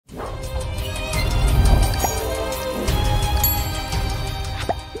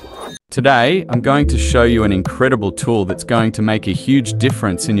Today, I'm going to show you an incredible tool that's going to make a huge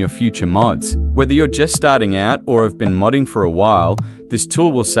difference in your future mods. Whether you're just starting out or have been modding for a while, this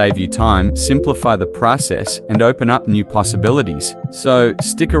tool will save you time, simplify the process, and open up new possibilities. So,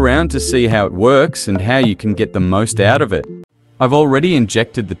 stick around to see how it works and how you can get the most out of it. I've already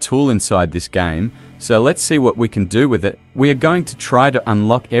injected the tool inside this game, so let's see what we can do with it. We are going to try to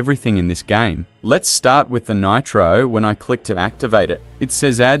unlock everything in this game. Let's start with the nitro. When I click to activate it, it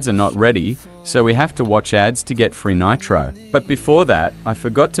says ads are not ready, so we have to watch ads to get free nitro. But before that, I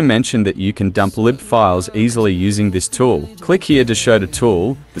forgot to mention that you can dump lib files easily using this tool. Click here to show the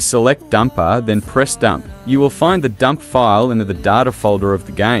tool, select dumper, then press dump. You will find the dump file in the data folder of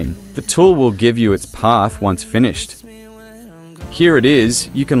the game. The tool will give you its path once finished. Here it is.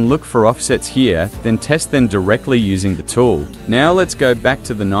 You can look for offsets here, then test them directly using the tool. Now let's go back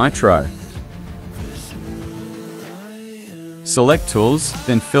to the nitro. Select tools,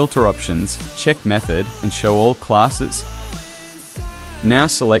 then filter options, check method, and show all classes. Now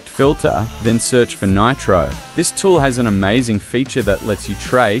select filter, then search for nitro. This tool has an amazing feature that lets you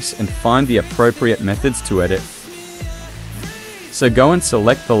trace and find the appropriate methods to edit. So go and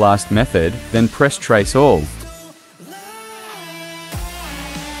select the last method, then press trace all.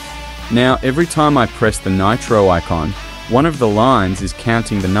 Now, every time I press the nitro icon, one of the lines is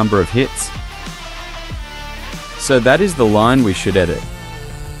counting the number of hits. So that is the line we should edit.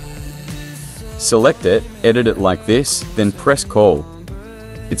 Select it, edit it like this, then press call.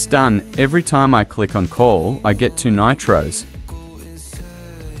 It's done. Every time I click on call, I get 2 nitros.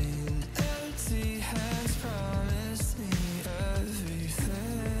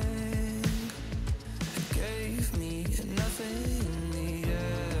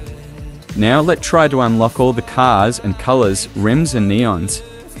 Now let's try to unlock all the cars and colors, rims and neons.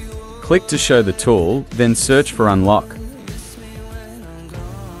 Click to show the tool, then search for unlock.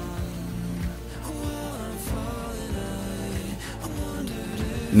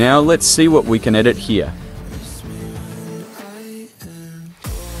 Now let's see what we can edit here.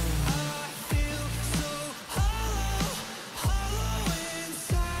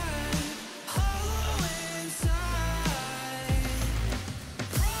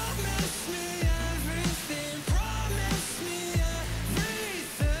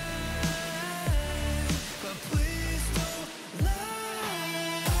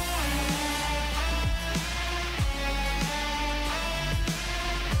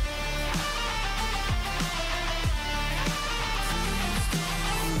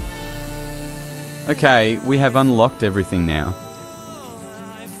 Okay, we have unlocked everything now.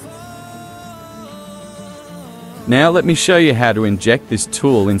 Now let me show you how to inject this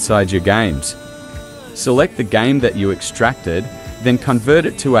tool inside your games. Select the game that you extracted, then convert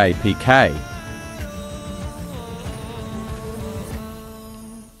it to APK.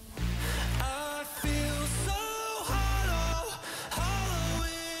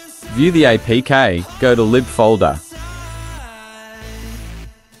 View the APK, go to lib folder.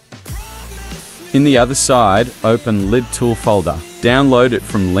 In the other side, open libTool folder. Download it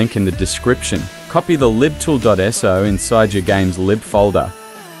from link in the description. Copy the libTool.so inside your game's lib folder.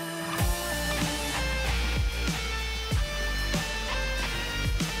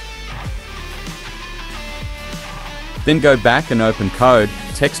 Then go back and open code,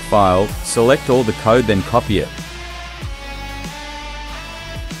 text file, select all the code, then copy it.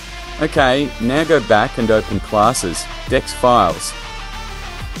 Okay, now go back and open classes, dex files.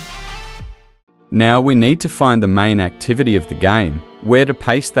 Now we need to find the main activity of the game, where to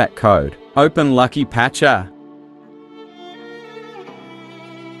paste that code. Open Lucky Patcher.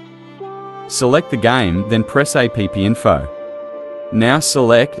 Select the game, then press app info. Now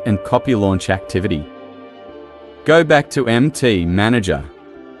select and copy launch activity. Go back to MT Manager.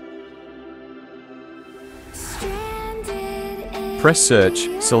 Press search,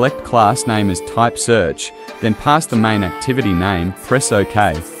 select class name as type search, then pass the main activity name, press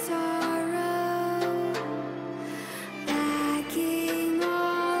OK.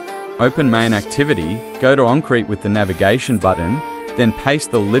 Open main activity, go to oncrete with the navigation button, then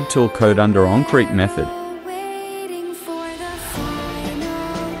paste the libTool code under oncrete method.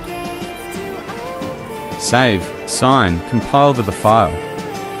 Save, sign, compile to the file.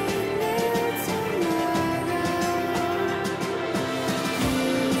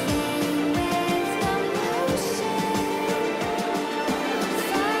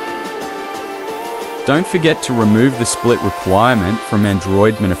 Don't forget to remove the split requirement from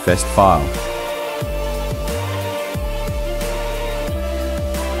Android manifest file.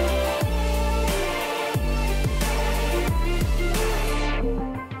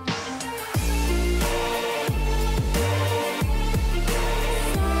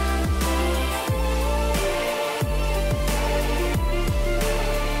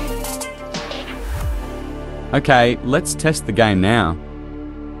 Okay, let's test the game now.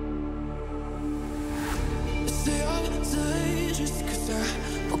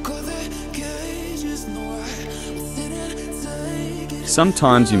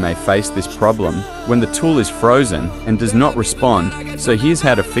 Sometimes you may face this problem when the tool is frozen and does not respond, so here's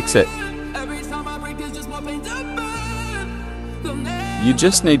how to fix it. You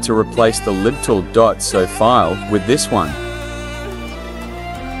just need to replace the libTool.so file with this one.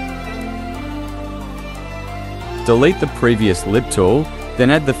 Delete the previous libTool, then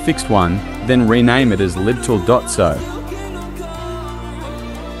add the fixed one, then rename it as libTool.so.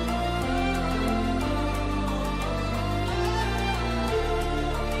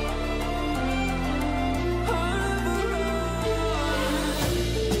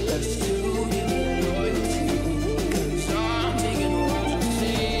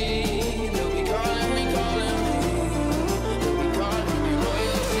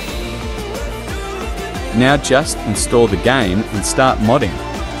 Now just install the game and start modding.